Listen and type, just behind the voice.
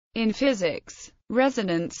In physics,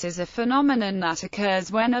 resonance is a phenomenon that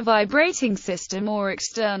occurs when a vibrating system or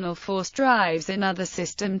external force drives another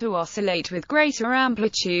system to oscillate with greater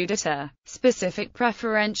amplitude at a specific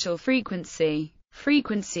preferential frequency.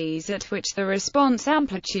 Frequencies at which the response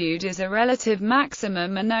amplitude is a relative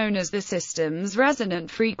maximum are known as the system's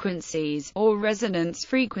resonant frequencies, or resonance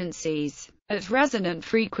frequencies. At resonant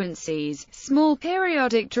frequencies, small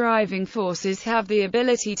periodic driving forces have the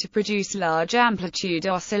ability to produce large amplitude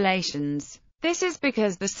oscillations. This is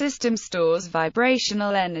because the system stores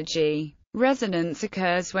vibrational energy. Resonance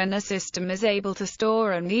occurs when a system is able to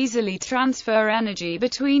store and easily transfer energy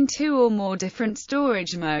between two or more different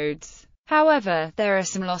storage modes. However, there are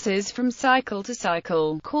some losses from cycle to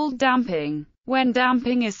cycle, called damping. When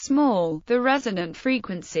damping is small, the resonant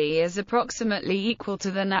frequency is approximately equal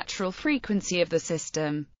to the natural frequency of the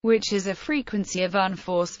system, which is a frequency of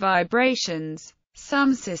unforced vibrations.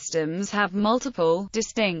 Some systems have multiple,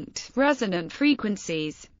 distinct, resonant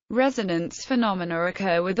frequencies. Resonance phenomena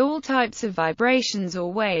occur with all types of vibrations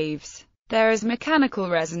or waves. There is mechanical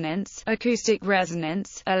resonance, acoustic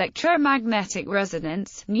resonance, electromagnetic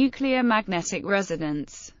resonance, nuclear magnetic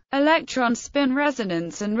resonance, electron spin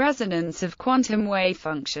resonance, and resonance of quantum wave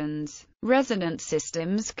functions. Resonant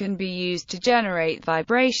systems can be used to generate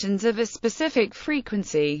vibrations of a specific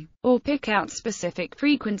frequency, or pick out specific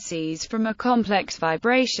frequencies from a complex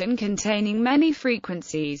vibration containing many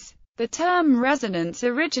frequencies. The term resonance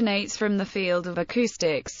originates from the field of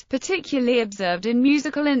acoustics, particularly observed in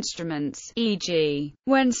musical instruments, e.g.,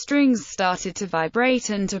 when strings started to vibrate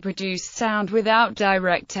and to produce sound without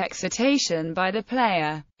direct excitation by the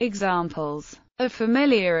player. Examples. A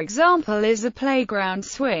familiar example is a playground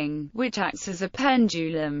swing, which acts as a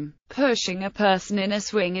pendulum. Pushing a person in a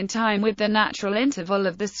swing in time with the natural interval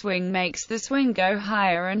of the swing makes the swing go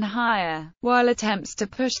higher and higher, while attempts to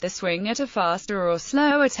push the swing at a faster or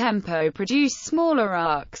slower tempo produce smaller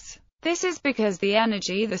arcs. This is because the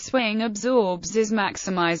energy the swing absorbs is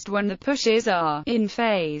maximized when the pushes are in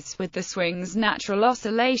phase with the swing's natural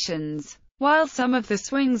oscillations, while some of the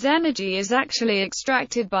swing's energy is actually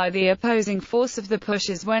extracted by the opposing force of the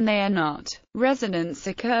pushes when they are not. Resonance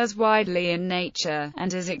occurs widely in nature,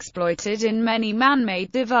 and is exploited in many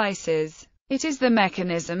man-made devices. It is the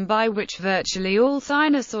mechanism by which virtually all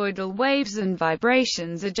sinusoidal waves and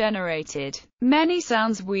vibrations are generated. Many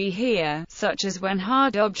sounds we hear, such as when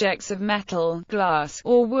hard objects of metal, glass,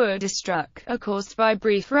 or wood are struck, are caused by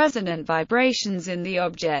brief resonant vibrations in the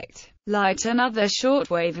object. Light and other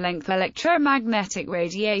short-wavelength electromagnetic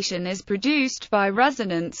radiation is produced by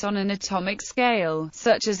resonance on an atomic scale,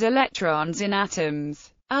 such as electrons in atoms.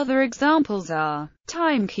 Other examples are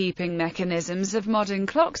timekeeping mechanisms of modern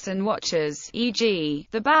clocks and watches, e.g.,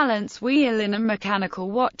 the balance wheel in a mechanical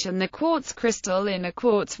watch and the quartz crystal in a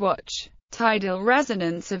quartz watch. Tidal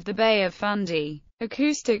resonance of the Bay of Fundy.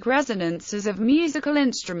 Acoustic resonances of musical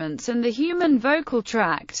instruments and the human vocal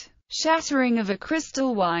tract. Shattering of a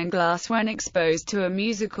crystal wine glass when exposed to a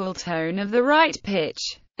musical tone of the right pitch.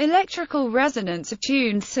 Electrical resonance of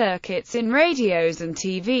tuned circuits in radios and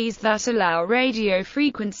TVs that allow radio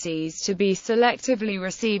frequencies to be selectively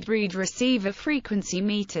received. Read receiver frequency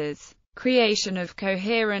meters. Creation of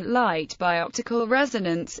coherent light by optical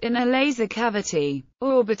resonance in a laser cavity.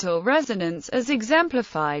 Orbital resonance, as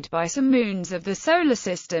exemplified by some moons of the solar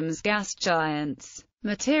system's gas giants.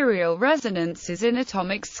 Material resonances in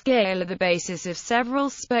atomic scale are the basis of several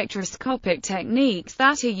spectroscopic techniques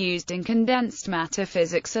that are used in condensed matter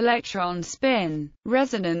physics. Electron spin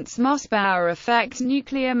resonance, Mossbauer effect,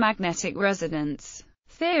 nuclear magnetic resonance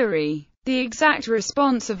theory. The exact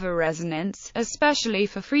response of a resonance, especially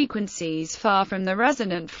for frequencies far from the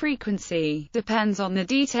resonant frequency, depends on the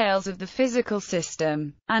details of the physical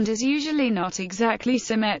system, and is usually not exactly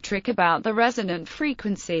symmetric about the resonant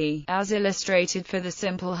frequency, as illustrated for the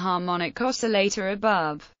simple harmonic oscillator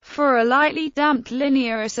above. For a lightly damped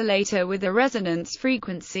linear oscillator with a resonance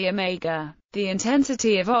frequency omega, the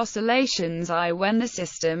intensity of oscillations I when the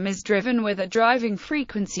system is driven with a driving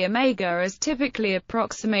frequency omega is typically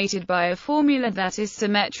approximated by a formula that is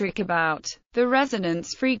symmetric about the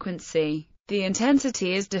resonance frequency. The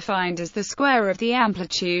intensity is defined as the square of the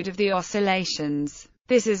amplitude of the oscillations.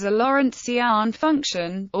 This is a Lorentzian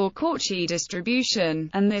function, or Cauchy distribution,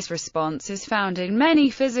 and this response is found in many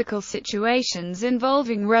physical situations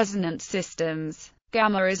involving resonant systems.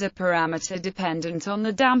 Gamma is a parameter dependent on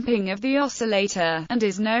the damping of the oscillator, and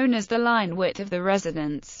is known as the line width of the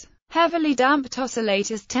resonance. Heavily damped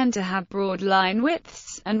oscillators tend to have broad line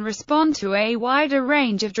widths, and respond to a wider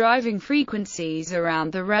range of driving frequencies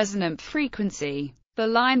around the resonant frequency. The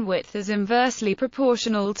line width is inversely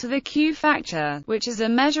proportional to the Q factor, which is a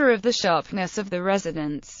measure of the sharpness of the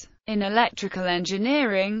resonance. In electrical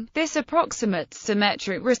engineering, this approximate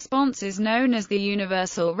symmetric response is known as the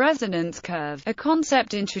universal resonance curve, a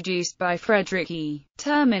concept introduced by Frederick E.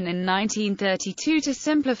 Terman in 1932 to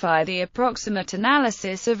simplify the approximate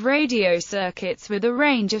analysis of radio circuits with a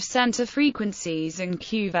range of center frequencies and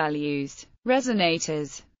Q values.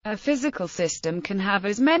 Resonators. A physical system can have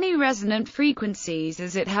as many resonant frequencies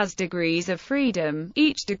as it has degrees of freedom.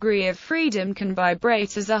 Each degree of freedom can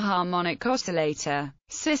vibrate as a harmonic oscillator.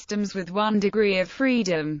 Systems with 1 degree of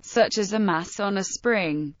freedom, such as a mass on a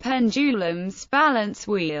spring, pendulums, balance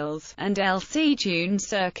wheels, and LC-tuned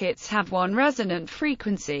circuits have 1 resonant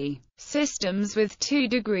frequency. Systems with 2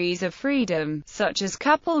 degrees of freedom, such as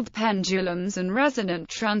coupled pendulums and resonant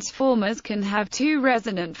transformers, can have 2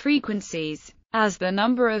 resonant frequencies. As the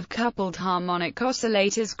number of coupled harmonic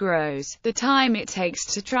oscillators grows, the time it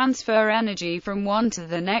takes to transfer energy from one to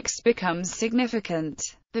the next becomes significant.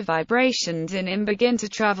 The vibrations in IM begin to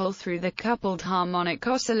travel through the coupled harmonic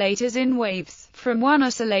oscillators in waves, from one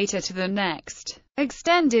oscillator to the next.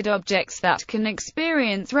 Extended objects that can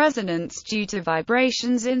experience resonance due to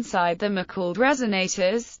vibrations inside them are called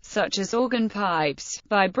resonators, such as organ pipes,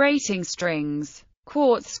 vibrating strings,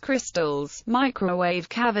 quartz crystals, microwave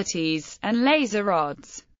cavities, and laser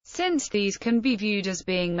rods. Since these can be viewed as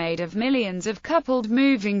being made of millions of coupled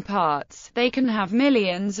moving parts, they can have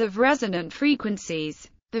millions of resonant frequencies.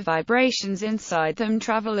 The vibrations inside them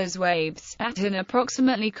travel as waves, at an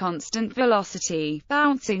approximately constant velocity,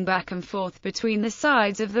 bouncing back and forth between the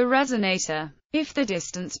sides of the resonator. If the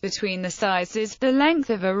distance between the sides is the length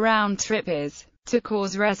of a round trip is, to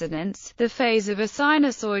cause resonance, the phase of a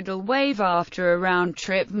sinusoidal wave after a round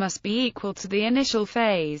trip must be equal to the initial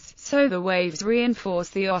phase, so the waves reinforce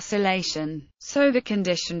the oscillation. So the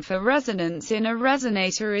condition for resonance in a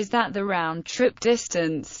resonator is that the round-trip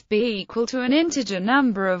distance be equal to an integer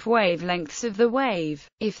number of wavelengths of the wave.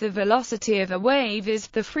 If the velocity of a wave is,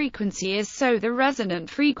 the frequency is, so the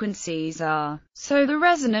resonant frequencies are. So the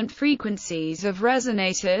resonant frequencies of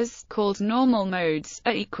resonators, called normal modes,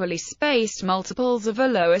 are equally spaced multiples of a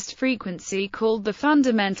lowest frequency called the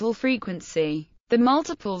fundamental frequency. The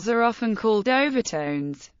multiples are often called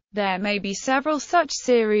overtones. There may be several such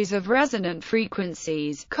series of resonant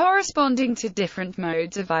frequencies, corresponding to different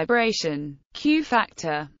modes of vibration. Q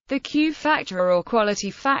factor. The Q factor or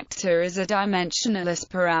quality factor is a dimensionless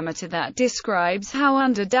parameter that describes how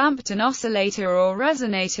underdamped an oscillator or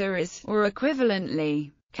resonator is, or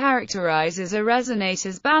equivalently, characterizes a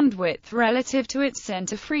resonator's bandwidth relative to its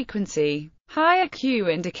center frequency. Higher Q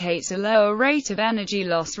indicates a lower rate of energy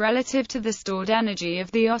loss relative to the stored energy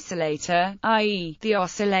of the oscillator, i.e., the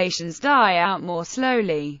oscillations die out more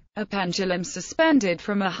slowly. A pendulum suspended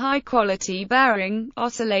from a high-quality bearing,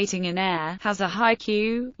 oscillating in air, has a high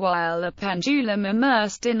Q, while a pendulum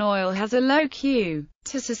immersed in oil has a low Q.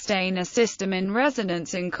 To sustain a system in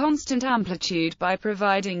resonance in constant amplitude by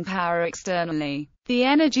providing power externally, the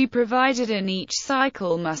energy provided in each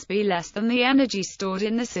cycle must be less than the energy stored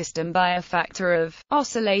in the system by a factor of.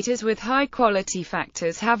 Oscillators with high-quality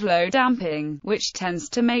factors have low damping, which tends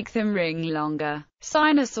to make them ring longer.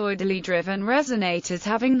 Sinusoidally driven resonators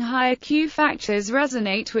having higher Q factors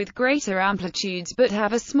resonate with greater amplitudes but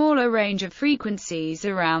have a smaller range of frequencies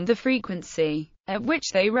around the frequency at which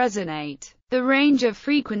they resonate. The range of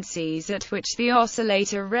frequencies at which the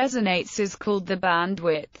oscillator resonates is called the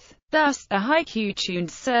bandwidth. Thus, a high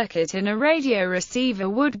Q-tuned circuit in a radio receiver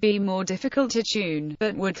would be more difficult to tune,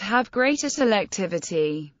 but would have greater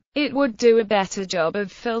selectivity. It would do a better job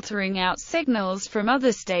of filtering out signals from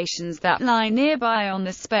other stations that lie nearby on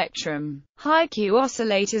the spectrum. High Q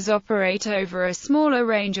oscillators operate over a smaller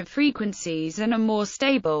range of frequencies and are more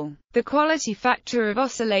stable. The quality factor of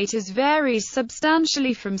oscillators varies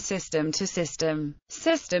substantially from system to system.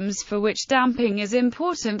 Systems for which damping is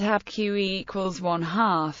important have QE equals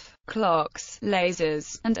 1/2. Clocks,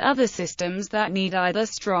 lasers, and other systems that need either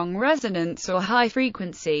strong resonance or high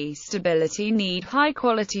frequency stability need high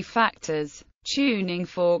quality factors. Tuning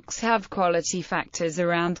forks have quality factors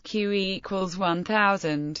around QE equals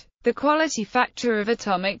 1000. The quality factor of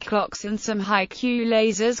atomic clocks and some high-Q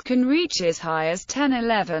lasers can reach as high as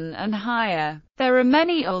 1011 and higher. There are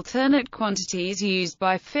many alternate quantities used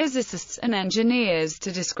by physicists and engineers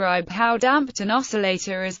to describe how damped an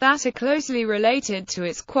oscillator is that are closely related to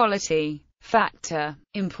its quality factor.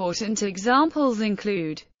 Important examples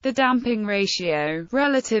include the damping ratio,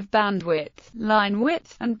 relative bandwidth, line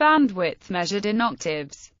width, and bandwidth measured in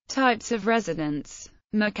octaves. Types of resonance.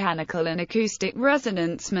 Mechanical and acoustic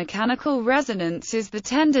resonance. Mechanical resonance is the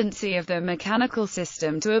tendency of the mechanical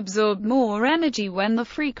system to absorb more energy when the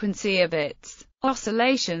frequency of its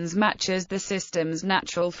oscillations matches the system's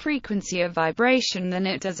natural frequency of vibration than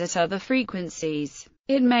it does at other frequencies.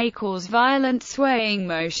 It may cause violent swaying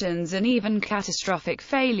motions and even catastrophic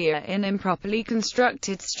failure in improperly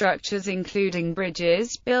constructed structures including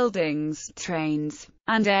bridges, buildings, trains,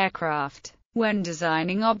 and aircraft. When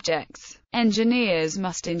designing objects, engineers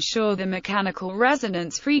must ensure the mechanical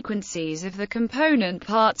resonance frequencies of the component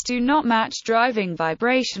parts do not match driving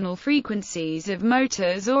vibrational frequencies of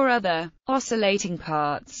motors or other oscillating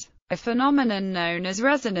parts, a phenomenon known as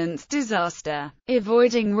resonance disaster.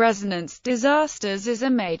 Avoiding resonance disasters is a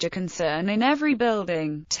major concern in every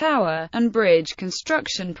building, tower, and bridge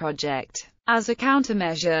construction project. As a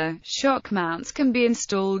countermeasure, shock mounts can be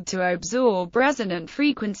installed to absorb resonant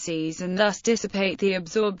frequencies and thus dissipate the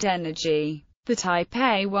absorbed energy. The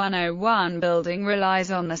Taipei 101 building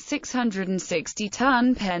relies on the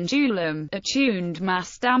 660-ton pendulum, a tuned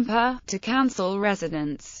mass damper, to cancel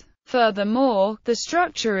resonance. Furthermore, the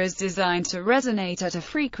structure is designed to resonate at a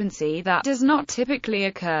frequency that does not typically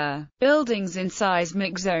occur. Buildings in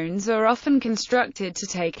seismic zones are often constructed to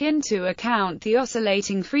take into account the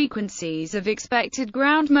oscillating frequencies of expected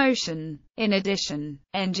ground motion. In addition,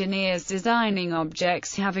 engineers designing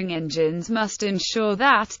objects having engines must ensure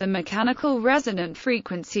that the mechanical resonant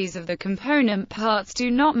frequencies of the component parts do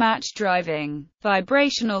not match driving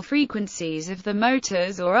vibrational frequencies of the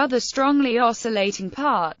motors or other strongly oscillating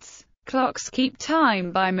parts. Clocks keep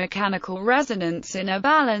time by mechanical resonance in a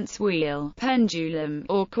balance wheel, pendulum,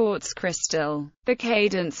 or quartz crystal. The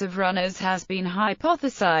cadence of runners has been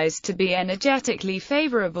hypothesized to be energetically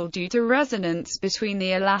favorable due to resonance between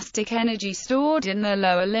the elastic energy stored in the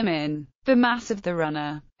lower limb and the mass of the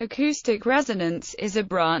runner. Acoustic resonance is a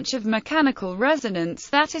branch of mechanical resonance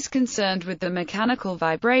that is concerned with the mechanical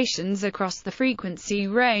vibrations across the frequency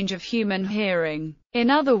range of human hearing. In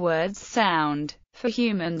other words, sound. For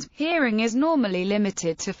humans, hearing is normally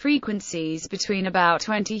limited to frequencies between about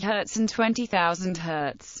 20 Hz and 20,000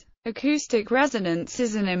 Hz. Acoustic resonance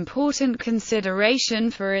is an important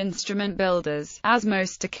consideration for instrument builders, as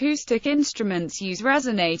most acoustic instruments use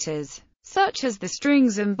resonators, such as the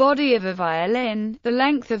strings and body of a violin, the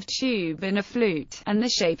length of tube in a flute, and the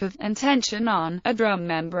shape of, and tension on, a drum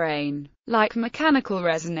membrane. Like mechanical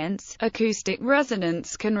resonance, acoustic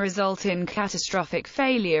resonance can result in catastrophic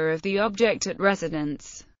failure of the object at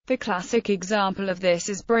resonance. The classic example of this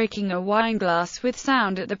is breaking a wine glass with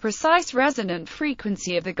sound at the precise resonant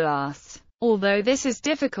frequency of the glass. Although this is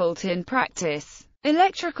difficult in practice,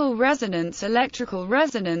 electrical resonance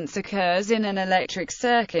occurs in an electric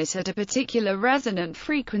circuit at a particular resonant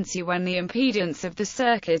frequency when the impedance of the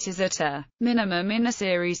circuit is at a minimum in a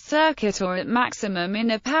series circuit or at maximum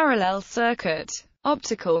in a parallel circuit.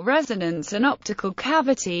 Optical resonance. An optical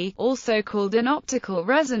cavity, also called an optical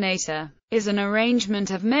resonator, is an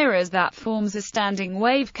arrangement of mirrors that forms a standing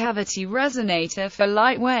wave cavity resonator for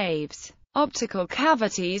light waves. Optical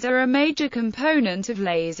cavities are a major component of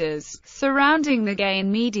lasers, surrounding the gain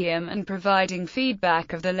medium and providing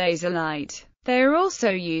feedback of the laser light. They are also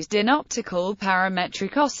used in optical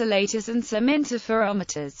parametric oscillators and some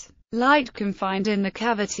interferometers. Light confined in the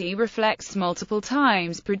cavity reflects multiple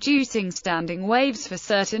times, producing standing waves for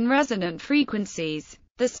certain resonant frequencies.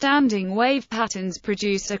 The standing wave patterns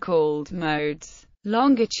produced are called modes.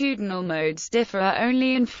 Longitudinal modes differ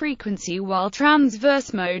only in frequency, while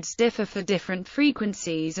transverse modes differ for different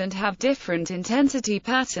frequencies and have different intensity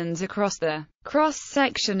patterns across the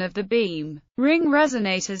cross-section of the beam. Ring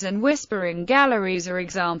resonators and whispering galleries are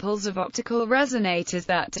examples of optical resonators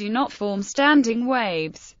that do not form standing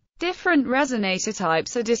waves. Different resonator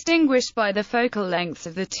types are distinguished by the focal lengths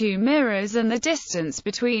of the two mirrors and the distance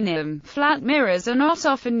between them. Flat mirrors are not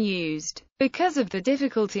often used because of the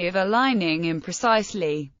difficulty of aligning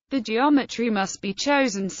imprecisely. The geometry must be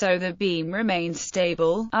chosen so the beam remains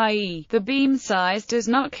stable, i.e., the beam size does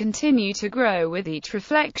not continue to grow with each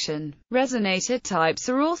reflection. Resonator types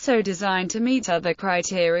are also designed to meet other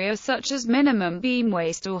criteria such as minimum beam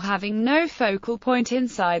waste or having no focal point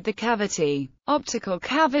inside the cavity. Optical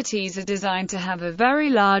cavities are designed to have a very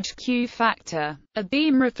large Q factor. A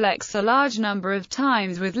beam reflects a large number of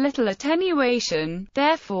times with little attenuation,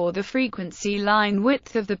 therefore the frequency line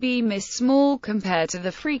width of the beam is small compared to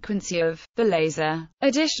the frequency of the laser.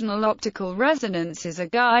 Additional optical resonances are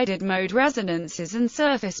guided mode resonances and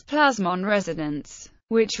surface plasmon resonance,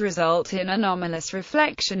 which result in anomalous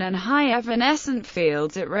reflection and high evanescent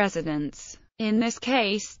fields at resonance. In this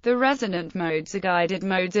case, the resonant modes are guided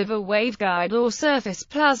modes of a waveguide or surface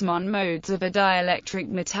plasmon modes of a dielectric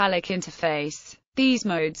metallic interface. These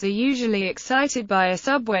modes are usually excited by a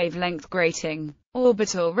subwavelength grating.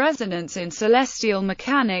 Orbital resonance. In celestial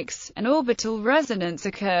mechanics, an orbital resonance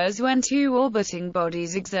occurs when two orbiting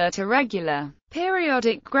bodies exert a regular,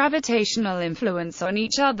 periodic gravitational influence on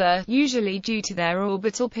each other, usually due to their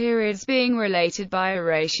orbital periods being related by a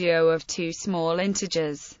ratio of two small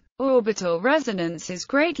integers. Orbital resonances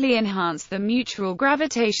greatly enhance the mutual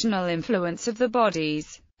gravitational influence of the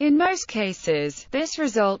bodies. In most cases, this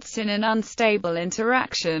results in an unstable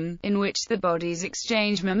interaction, in which the bodies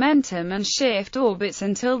exchange momentum and shift orbits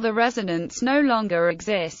until the resonance no longer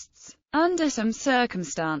exists. Under some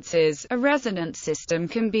circumstances, a resonant system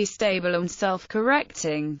can be stable and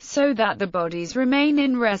self-correcting, so that the bodies remain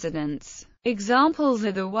in resonance. Examples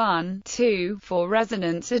are the 1, 2, 4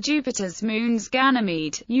 resonance of Jupiter's moons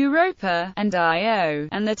Ganymede, Europa, and Io,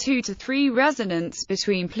 and the 2 to 3 resonance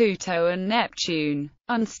between Pluto and Neptune.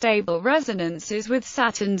 Unstable resonances with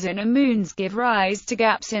Saturn's inner moons give rise to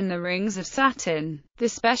gaps in the rings of Saturn. The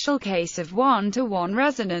special case of 1-to-1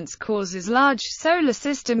 resonance causes large solar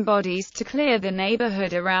system bodies to clear the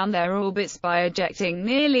neighborhood around their orbits by ejecting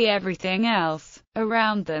nearly everything else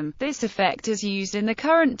around them. This effect is used in the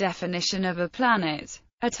current definition of a planet.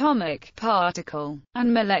 Atomic, particle,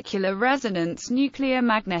 and molecular resonance. Nuclear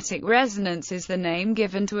magnetic resonance is the name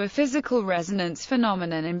given to a physical resonance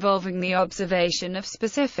phenomenon involving the observation of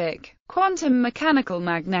specific, quantum mechanical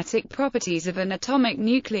magnetic properties of an atomic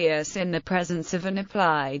nucleus in the presence of an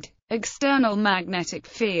applied, external magnetic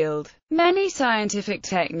field. Many scientific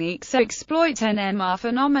techniques exploit NMR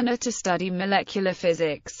phenomena to study molecular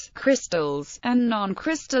physics, crystals, and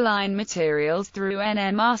non-crystalline materials through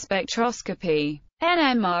NMR spectroscopy.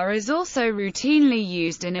 NMR is also routinely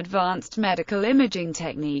used in advanced medical imaging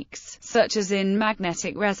techniques, such as in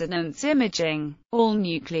magnetic resonance imaging. All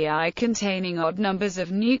nuclei containing odd numbers of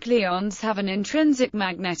nucleons have an intrinsic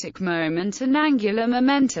magnetic moment and angular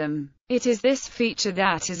momentum. It is this feature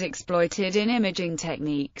that is exploited in imaging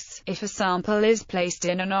techniques. If a sample is placed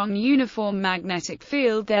in a non-uniform magnetic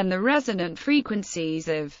field, then the resonant frequencies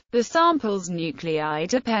of the sample's nuclei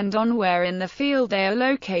depend on where in the field they are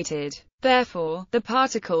located. Therefore, the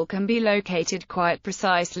particle can be located quite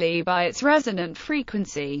precisely by its resonant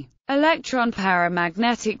frequency. Electron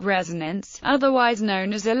paramagnetic resonance, otherwise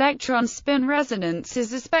known as electron spin resonance,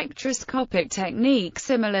 is a spectroscopic technique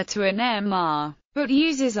similar to an MR, but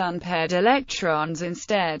uses unpaired electrons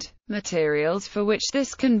instead. Materials for which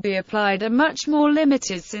this can be applied are much more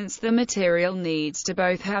limited, since the material needs to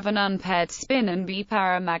both have an unpaired spin and be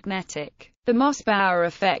paramagnetic. The Mossbauer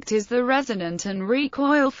effect is the resonant and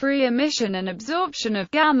recoil-free emission and absorption of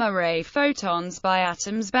gamma-ray photons by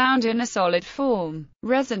atoms bound in a solid form.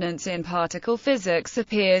 Resonance in particle physics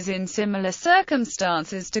appears in similar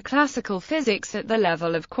circumstances to classical physics at the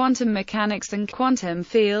level of quantum mechanics and quantum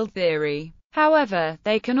field theory. However,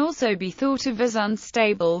 they can also be thought of as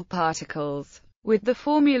unstable particles, with the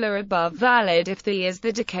formula above valid if the is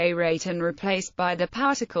the decay rate and replaced by the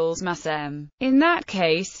particle's mass m. In that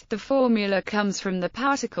case, the formula comes from the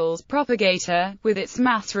particle's propagator, with its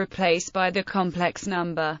mass replaced by the complex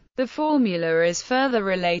number. The formula is further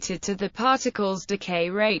related to the particle's decay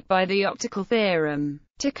rate by the optical theorem.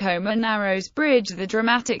 Tacoma-Narrows Bridge. The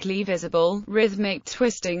dramatically visible, rhythmic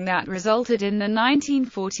twisting that resulted in the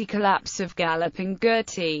 1940 collapse of Galloping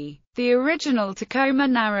Gertie, the original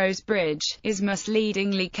Tacoma-Narrows Bridge, is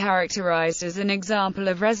misleadingly characterized as an example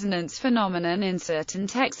of resonance phenomenon in certain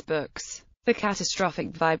textbooks. The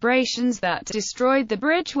catastrophic vibrations that destroyed the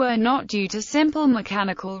bridge were not due to simple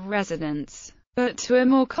mechanical resonance, but to a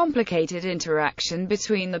more complicated interaction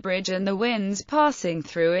between the bridge and the winds passing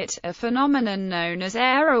through it, a phenomenon known as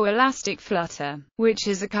aeroelastic flutter, which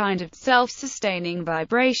is a kind of self-sustaining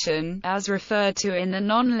vibration, as referred to in the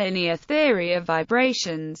nonlinear theory of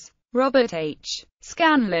vibrations. Robert H.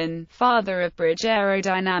 Scanlon, father of bridge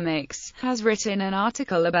aerodynamics, has written an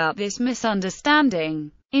article about this misunderstanding.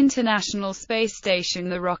 International Space Station.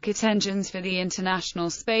 The rocket engines for the International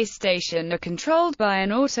Space Station are controlled by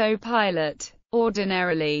an autopilot.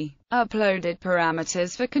 Ordinarily, uploaded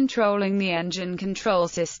parameters for controlling the engine control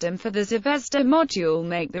system for the Zvezda module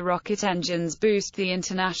make the rocket engines boost the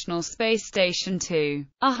International Space Station to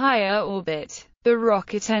a higher orbit. The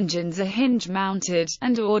rocket engines are hinge-mounted,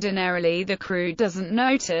 and ordinarily the crew doesn't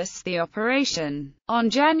notice the operation. On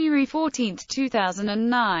January 14,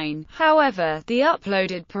 2009, however, the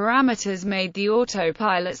uploaded parameters made the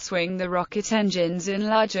autopilot swing the rocket engines in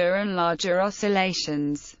larger and larger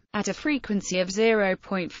oscillations, at a frequency of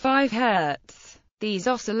 0.5 Hz. These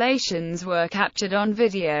oscillations were captured on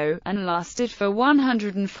video, and lasted for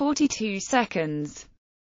 142 seconds.